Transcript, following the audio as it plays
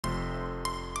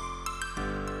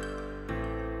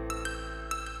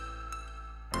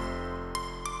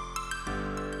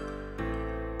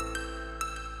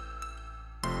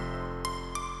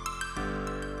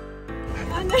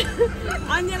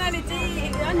अन्जनाले चाहिँ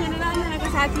अन्जना र अन्जनाको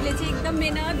साथीले चाहिँ एकदम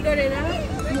मेहनत गरेर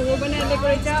मोमो बनाएर ल्याएको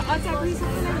रहेछ। अचार पनि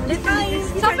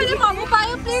सबैले मोमो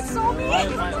पायो please so me.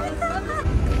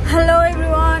 Hello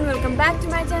everyone, welcome back to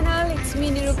my channel. It's me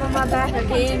Nirupama back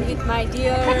again with my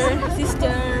dear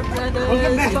sister,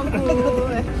 brothers, Pampu,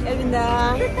 Elinda,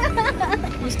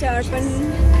 Mr. Arpan.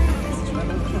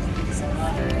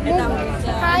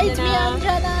 Hi, it's me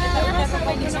Anjana.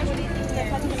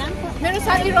 मेरो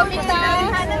साथी Romita.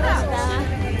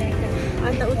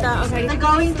 We're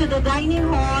going to the dining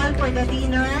hall for the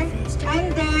dinner, and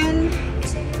then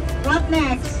what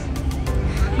next?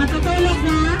 Matutulog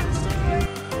na?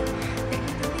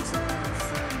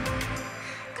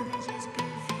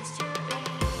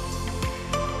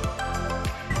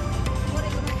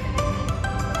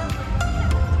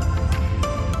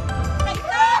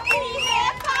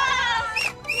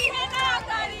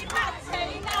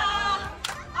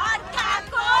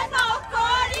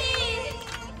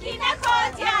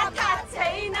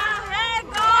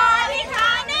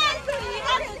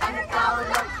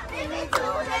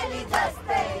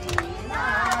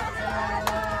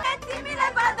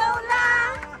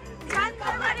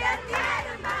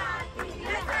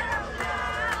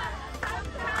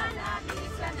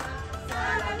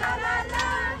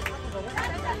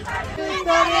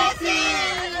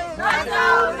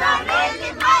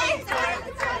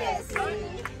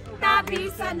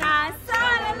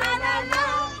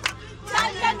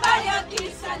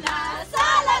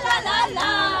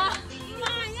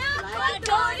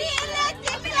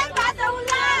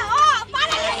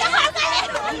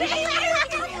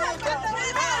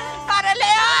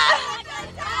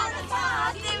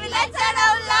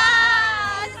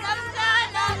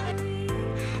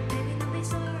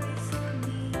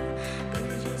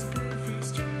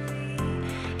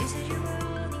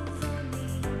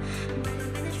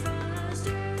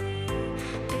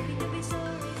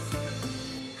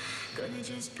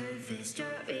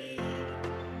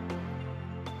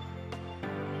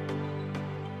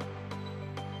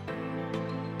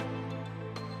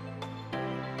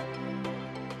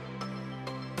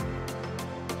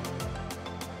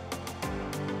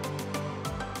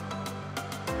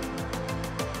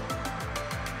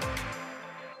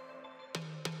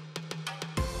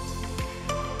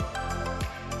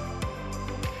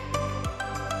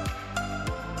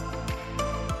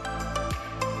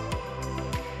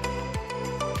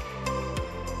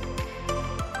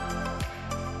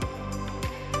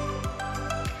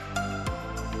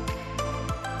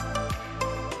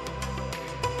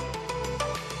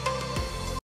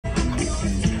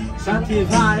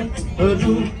 साथीभाइहरूले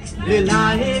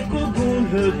लाएको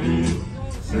गुणहरू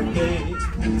सँगै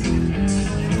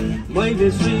मैले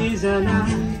सृजना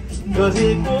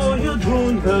गरेको यो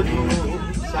धुनहरू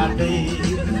साथै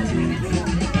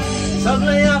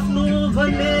सबलाई आफ्नो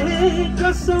भन्ने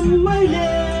कसम मैले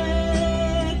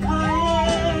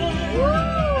खाएँ,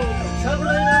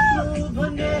 सबलाई आफ्नो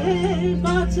भन्ने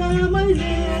बाचा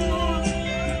मैले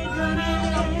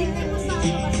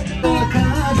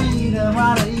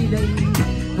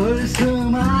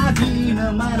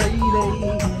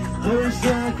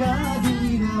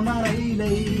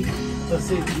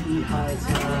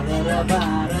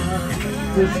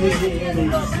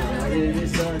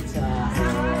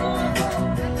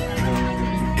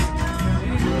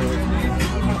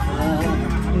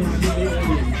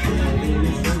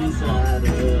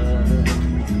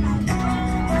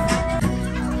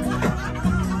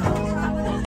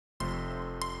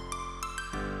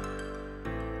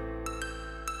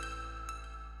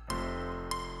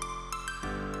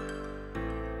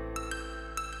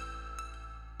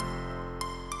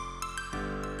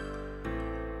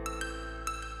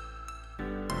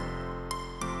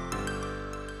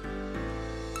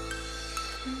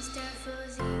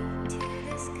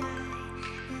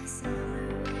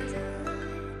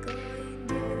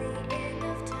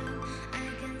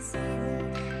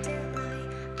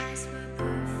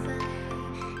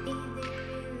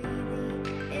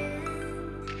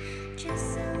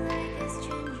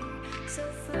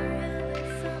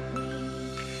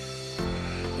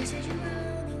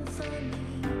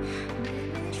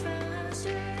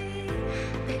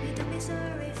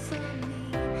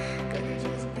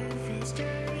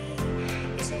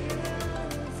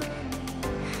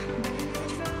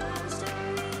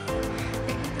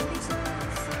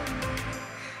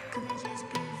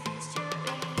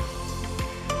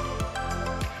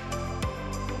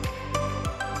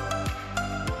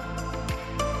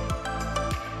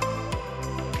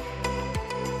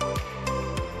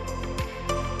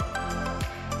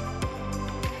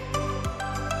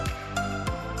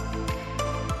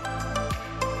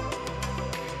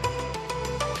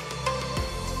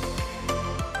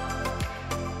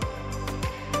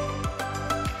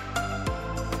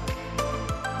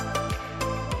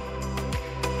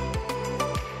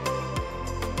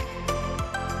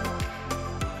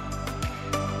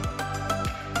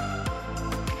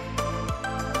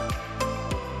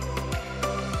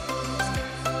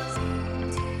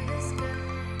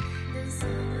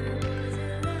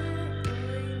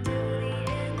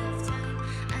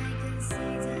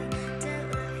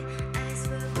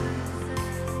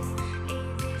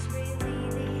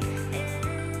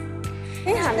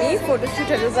हामी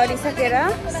फोटोसुटहरू गरिसकेर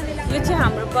यो चाहिँ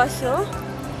हाम्रो बस हो।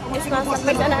 यसमा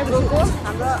सबैजना गएको।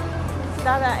 हाम्रो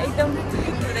दादा एकदम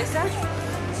खुसी रहेछ।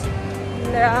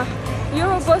 र यो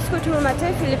बसको टुरमा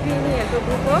चाहिँ फिलिपिनीहरूको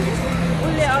ग्रुप हो,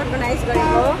 उसले अर्गनाइज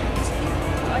गरेको हो।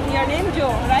 Your name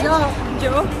Joe, right?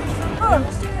 Joe.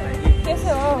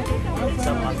 त्यसो हो। यो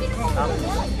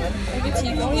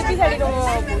ठिक हो। यो पछाडिको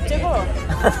भुटेको हो।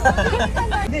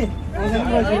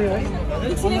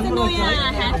 यसले त नयाँ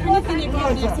ह्याट पनि किनेको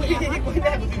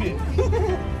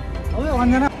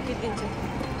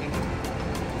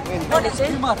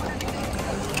हो।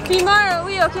 फिमर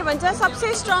उयो के भन्छ सबसे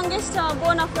strongest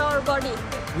bone of our body.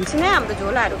 नै हाम्रो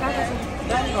झोलाहरू कहाँ कहाँ छ?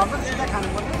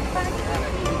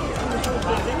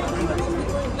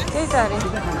 त्यही त अरे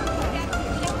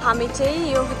हामी चाहिँ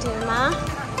यो होटेलमा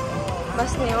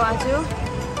बस्ने हो आज।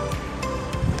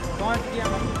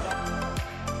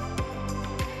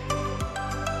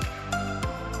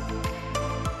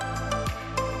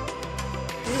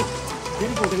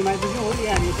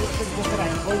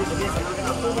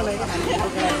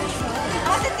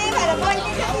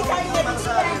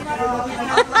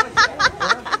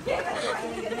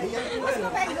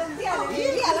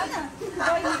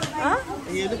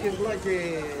 You're looking like a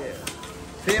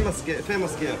famous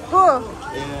girl. Who?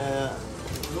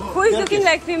 Who is looking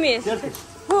like famous? Turkish.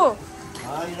 Who?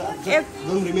 I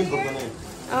don't remember the name.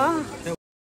 Oh.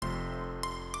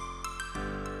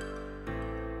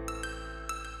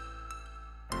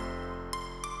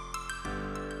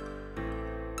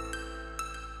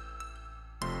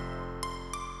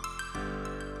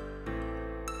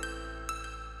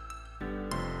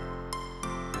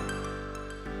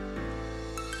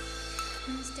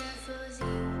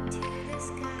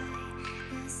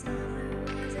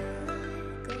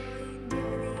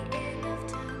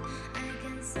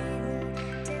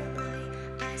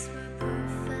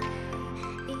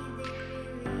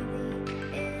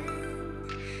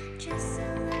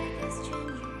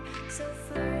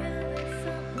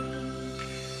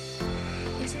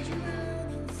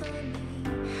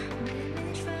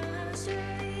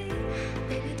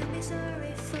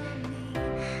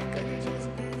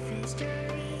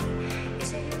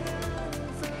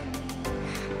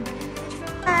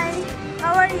 Hi,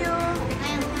 how are you?